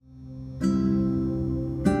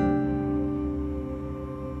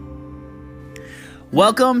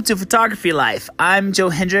Welcome to Photography Life. I'm Joe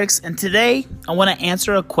Hendricks, and today I want to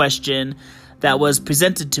answer a question that was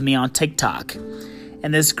presented to me on TikTok.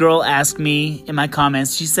 And this girl asked me in my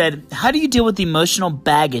comments, she said, how do you deal with the emotional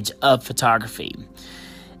baggage of photography?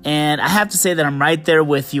 And I have to say that I'm right there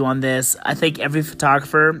with you on this. I think every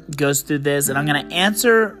photographer goes through this, and I'm going to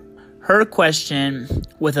answer her question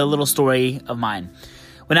with a little story of mine.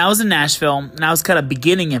 When I was in Nashville, and I was kind of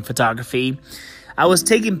beginning in photography, I was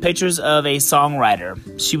taking pictures of a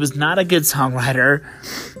songwriter. She was not a good songwriter,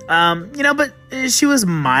 but she was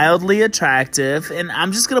mildly attractive, and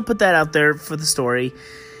I'm just going to put that out there for the story.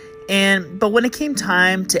 But when it came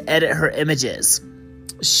time to edit her images,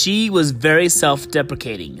 she was very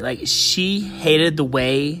self-deprecating. Like, she hated the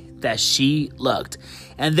way that she looked.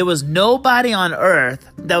 And there was nobody on earth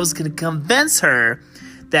that was going to convince her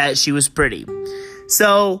that she was pretty.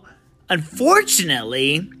 So,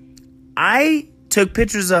 unfortunately, I took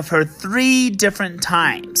pictures of her 3 different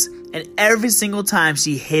times. And every single time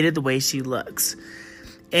she hated the way she looks.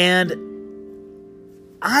 And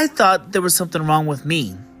I thought there was something wrong with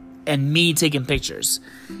me and me taking pictures.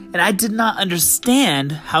 And I did not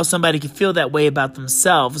understand how somebody could feel that way about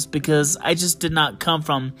themselves, because I just did not come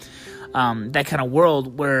from that kind of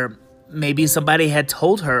world where maybe somebody had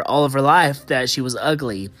told her all of her life that she was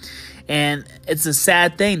ugly. And it's a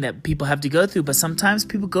sad thing that people have to go through, but sometimes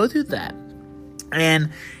people go through that.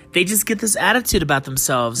 And they just get this attitude about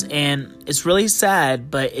themselves, and it's really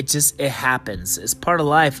sad, but it happens. It's part of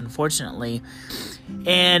life, unfortunately.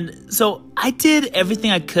 And so I did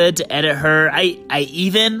everything I could to edit her. I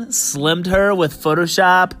even slimmed her with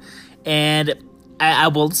Photoshop, and I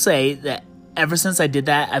will say that ever since I did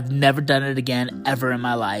that, I've never done it again ever in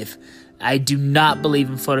my life. I do not believe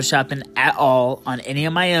in Photoshopping at all on any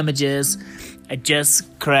of my images. I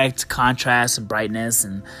just correct contrast and brightness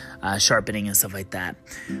and sharpening and stuff like that.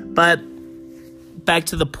 But back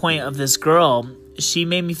to the point of this girl, she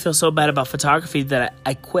made me feel so bad about photography that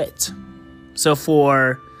I quit. So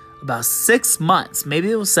for about 6 months,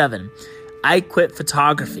 maybe it was 7, I quit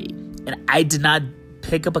photography, and I did not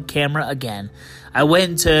pick up a camera again. I went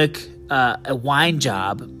and took a wine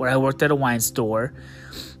job where I worked at a wine store,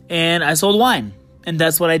 and I sold wine, and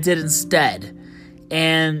that's what I did instead.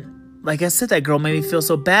 And like I said, that girl made me feel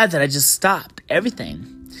so bad that I just stopped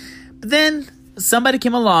everything. But then somebody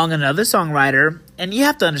came along, another songwriter, and you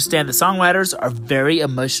have to understand that songwriters are very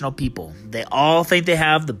emotional people. They all think they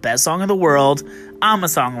have the best song in the world. I'm a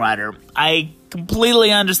songwriter. I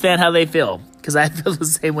completely understand how they feel, because I feel the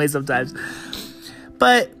same way sometimes.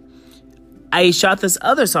 But I shot this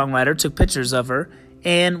other songwriter, took pictures of her,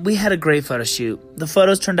 and we had a great photo shoot. The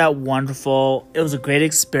photos turned out wonderful. It was a great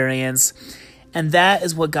experience, and that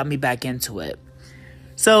is what got me back into it.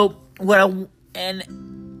 So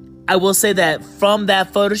I will say that from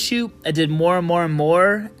that photo shoot, I did more and more and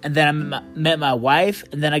more, and then I met my wife,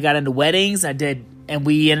 and then I got into weddings. And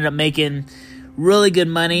we ended up making really good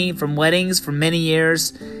money from weddings for many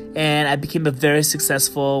years, and I became a very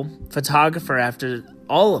successful photographer after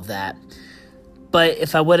all of that. But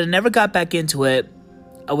if I would have never got back into it,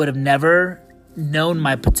 I would have never known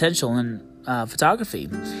my potential in photography.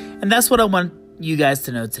 And that's what I want you guys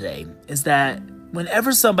to know today, is that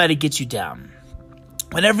whenever somebody gets you down,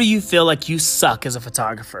 whenever you feel like you suck as a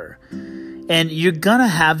photographer, and you're gonna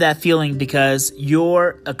have that feeling because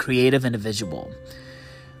you're a creative individual.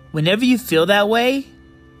 Whenever you feel that way,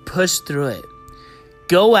 push through it.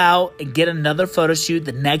 Go out and get another photo shoot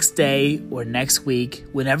the next day or next week.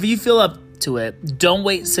 Whenever you feel up to it, don't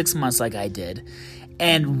wait 6 months like I did.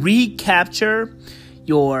 And recapture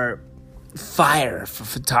your fire for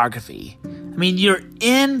photography. I mean, you're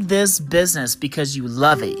in this business because you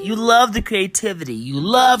love it. You love the creativity. You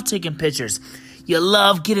love taking pictures. You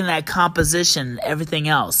love getting that composition and everything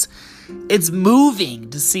else. It's moving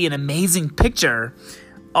to see an amazing picture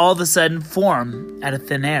all of a sudden form out of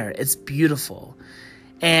thin air. It's beautiful.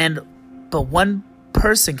 But one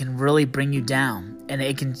person can really bring you down, and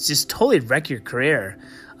it can just totally wreck your career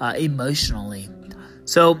emotionally.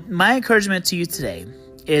 So my encouragement to you today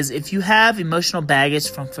is, if you have emotional baggage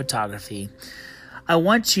from photography, I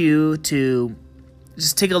want you to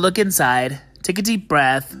just take a look inside, take a deep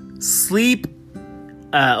breath, sleep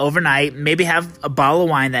overnight, maybe have a bottle of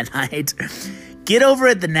wine that night, get over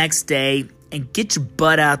it the next day, and get your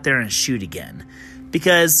butt out there and shoot again,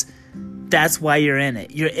 because that's why you're in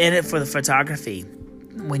it. You're in it for the photography.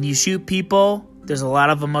 When you shoot people, there's a lot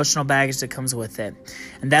of emotional baggage that comes with it,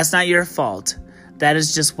 and that's not your fault. That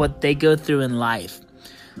is just what they go through in life.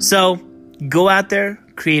 So go out there,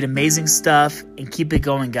 create amazing stuff, and keep it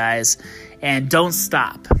going, guys. And don't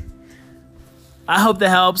stop. I hope that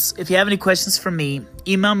helps. If you have any questions for me,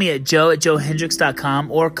 email me at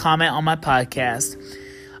joe@joehendricks.com or comment on my podcast.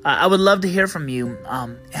 I would love to hear from you.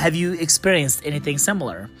 Have you experienced anything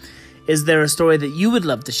similar? Is there a story that you would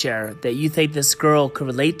love to share that you think this girl could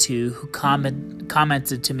relate to who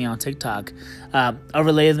commented to me on TikTok? I'll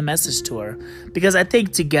relay the message to her. Because I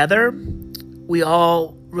think together, we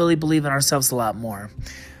all really believe in ourselves a lot more.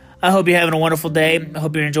 I hope you're having a wonderful day. I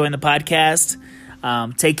hope you're enjoying the podcast.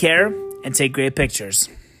 Take care and take great pictures.